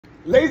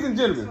Ladies and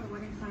gentlemen,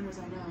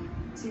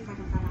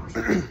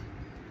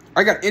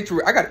 I got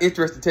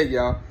interest to tell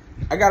y'all.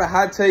 I got a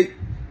hot take.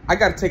 I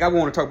got a take I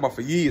want to talk about for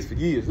years.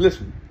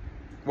 Listen,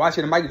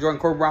 watching the Michael Jordan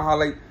Kobe Bryant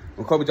highlight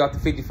when Kobe dropped the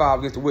 55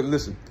 against the Wizards.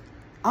 Listen,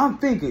 I'm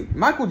thinking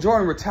Michael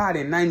Jordan retired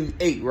in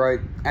 '98, right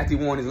after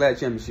he won his last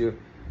championship.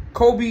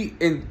 Kobe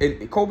and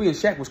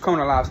Shaq was coming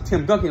alive.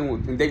 Tim Duncan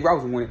and Dave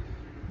Robinson was winning.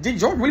 Did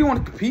Jordan really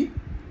want to compete?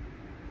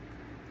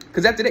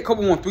 Because after that,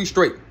 Kobe won 3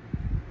 straight,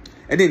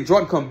 and then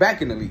Jordan come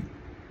back in the league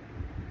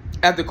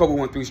after Kobe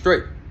won 3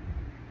 straight.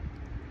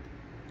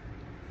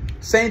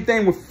 Same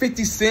thing with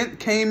 50 Cent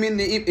came in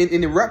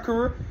the rap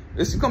career.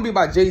 This is going to be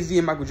about Jay-Z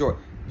and Michael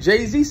Jordan.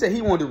 Jay-Z said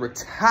he wanted to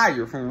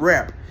retire from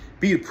rap,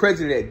 be the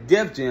president at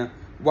Def Jam,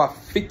 while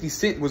 50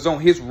 Cent was on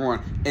his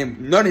run,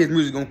 and none of his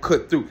music going to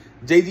cut through.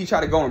 Jay-Z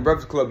tried to go on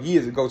Breakfast Club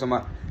years ago talking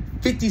about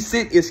 50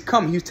 Cent is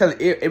coming. He was telling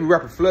every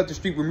rapper, flood the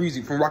street with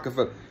music from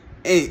Rockefeller.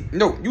 And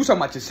no, you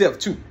talking about yourself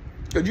too.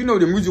 Because you know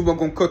the music wasn't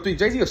going to cut through.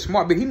 Jay-Z a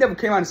smart, but he never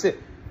came out and said,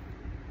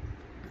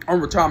 I'm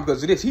retiring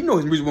because of this. He know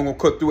his music wasn't going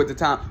to cut through at the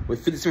time when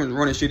 50 Cent was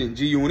running shit in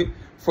G-Unit.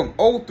 From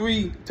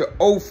 03 to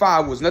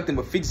 05 was nothing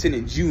but 50 Cent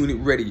and G-Unit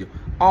radio.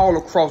 All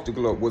across the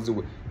globe was it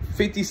with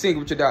 50 Cent,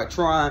 Richard Dot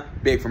Trying,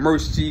 Beg for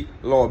Mercy,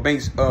 Lord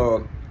Banks,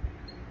 Young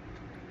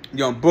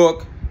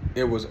Buck.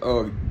 It was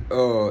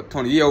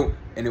Tony Yo,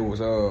 and it was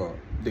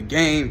The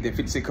Game. Then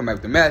 50 Cent come back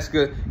with the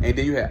Massacre, and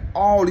then you had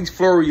all these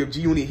flurry of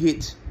G-Unit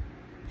hits,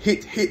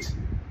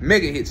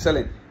 mega hits,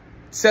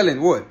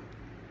 selling what?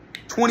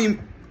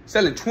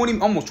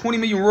 Selling almost 20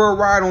 million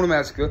worldwide on the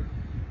Massacre,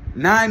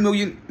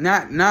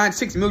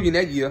 6 million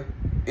that year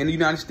in the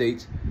United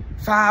States,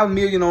 5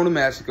 million on the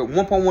Massacre,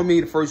 1.1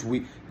 million the first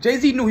week.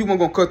 Jay-Z knew he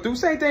wasn't gonna cut through.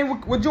 Same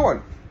thing with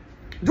Jordan.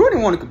 Jordan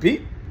didn't want to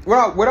compete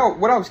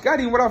without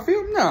Scotty and without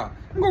Phil. Nah,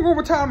 I'm gonna go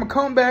retire. I'm gonna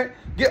come back,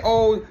 get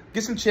old,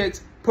 get some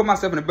checks, put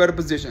myself in a better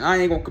position. I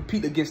ain't gonna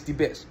compete against the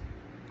best.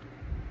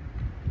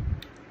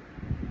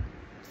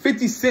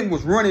 50 Cent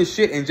was running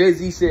shit, and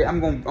Jay-Z said, I'm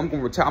gonna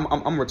retire.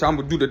 I'm retire. I'm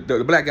gonna do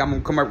the black guy. I'm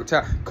gonna come back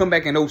retire. Come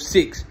back in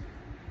 06.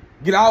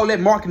 Get all that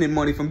marketing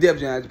money from Def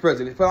Jam as the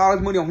president. Put all his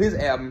money on his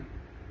album.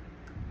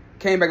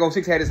 Came back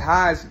 06, had his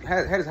highest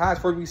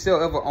first week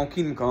sale ever on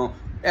Kingdom Come.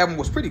 Album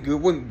was pretty good.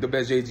 Wasn't the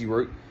best Jay-Z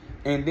work.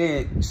 And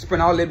then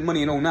spent all that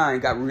money in 09.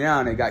 Got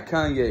Rihanna, got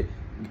Kanye,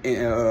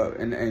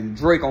 and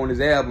Drake on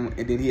his album.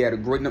 And then he had a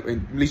great number.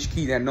 And Alicia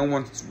Keys had no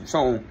one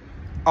song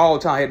all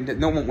the time. Had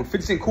no one. When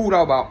 50 Cent cooled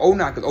out about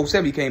 09, because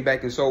 07 he came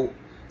back and sold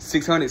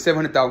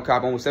 700,000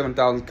 copies, almost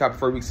 7,000 copies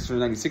first week,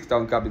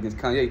 696,000 copies against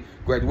Kanye.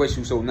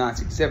 Graduation sold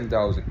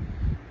 967,000.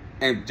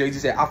 And Jay-Z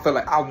said, I felt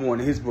like I won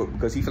his book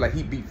because he felt like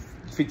he beat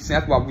 50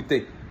 Cent. That's why we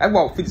think. That's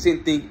why 50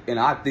 Cent think, and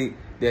I think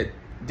that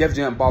Def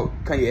Jam bought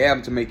Kanye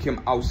album to make him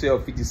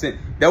outsell 50 Cent.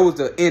 That was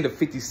the end of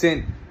 50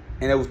 Cent,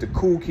 and that was the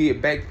Cool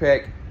Kid,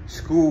 Backpack,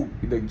 School,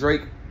 the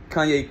Drake,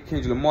 Kanye,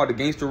 Kendrick Lamar, the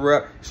gangster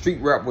rap, street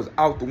rap was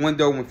out the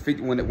window when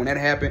that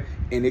happened,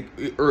 and it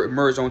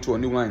emerged onto a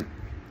new lane.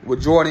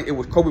 With Jordan, it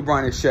was Kobe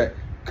Bryant and Shaq.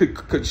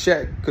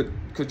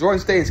 Could Jordan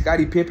stay in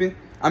Scottie Pippen?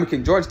 I mean,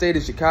 can Jordan stay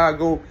in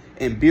Chicago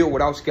and build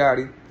without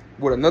Scottie?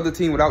 With another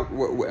team,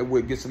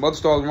 with get some other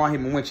stars around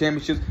him and win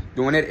championships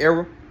during that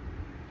era?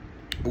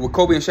 With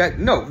Kobe and Shaq?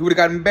 No, he would have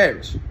got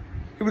embarrassed.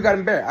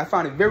 I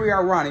find it very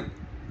ironic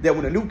that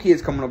when the new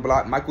kids come on the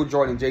block, Michael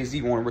Jordan and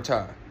Jay-Z want to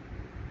retire.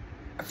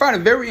 I find it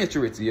very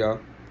interesting, y'all.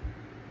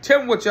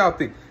 Tell me what y'all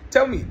think.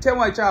 Tell me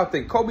what y'all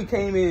think. Kobe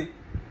came in.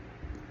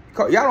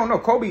 Y'all don't know.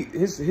 Kobe,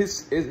 his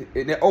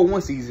in that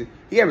 01 season,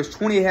 he averaged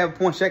 28.5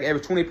 points. Shaq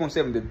averaged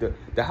 28.7.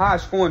 The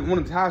highest scoring, one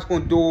of the highest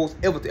scoring duels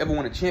ever to ever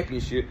win a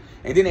championship.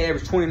 And then they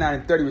averaged 29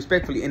 and 30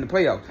 respectively in the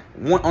playoffs.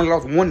 Only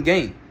lost one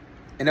game,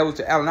 and that was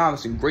to Allen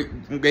Iverson. Great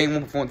game,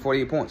 1 for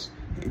 48 points.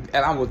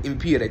 Allen was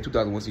MVP of that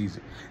 2001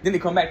 season. Then they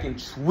come back and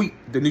sweep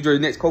the New Jersey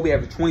Nets. Kobe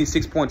averaged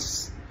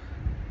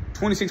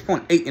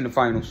 26.8 in the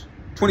finals,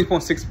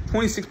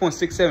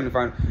 26.67 in the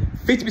finals,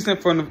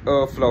 50% from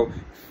the flow.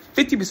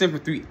 50% from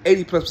 3,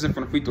 80+%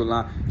 from the free throw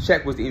line.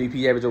 Shaq was the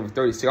MVP, average over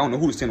 36. I don't know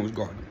who the center was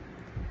guarding.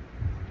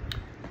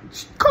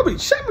 Shaq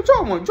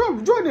was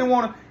Jordan didn't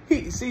want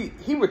to.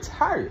 He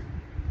retired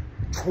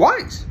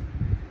twice.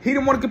 He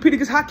didn't want to compete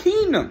against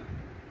Hakeem them.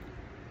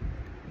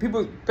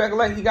 People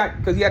speculate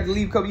because he had to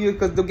leave a couple years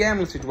because the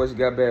gambling situation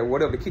got bad.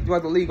 Whatever, they kicked him out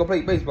of the league. Go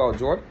play baseball,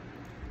 Jordan.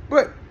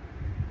 But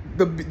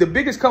the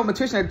biggest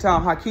competition at the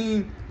time,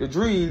 Hakeem, The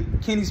Dream,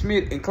 Kenny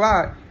Smith, and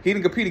Clyde, he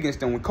didn't compete against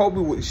them. When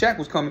Shaq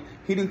was coming,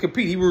 he didn't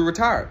compete. He was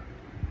retired.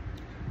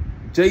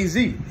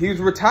 Jay-Z, he was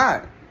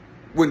retired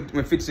when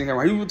 50 Cent came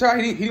around. He was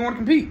retired. He didn't want to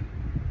compete.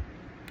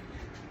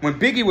 When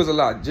Biggie was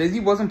alive, Jay-Z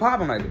wasn't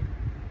popping like that.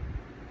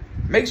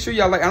 Make sure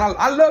y'all like, and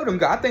I love them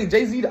guys. I think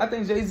Jay-Z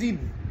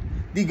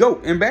the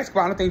GOAT in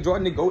basketball. And I think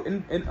Jordan the GOAT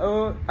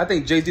I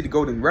think Jay-Z the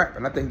GOAT in rap.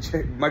 And I think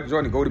Michael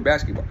Jordan the GOAT in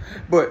basketball.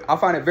 But I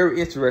find it very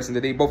interesting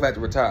that they both had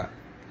to retire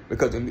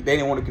because they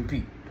didn't want to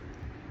compete.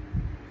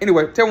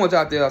 Anyway, tell me what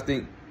y'all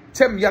think.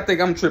 Tell me y'all think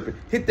I'm tripping.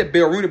 Hit that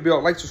bell, ring the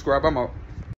bell, like, subscribe. I'm out.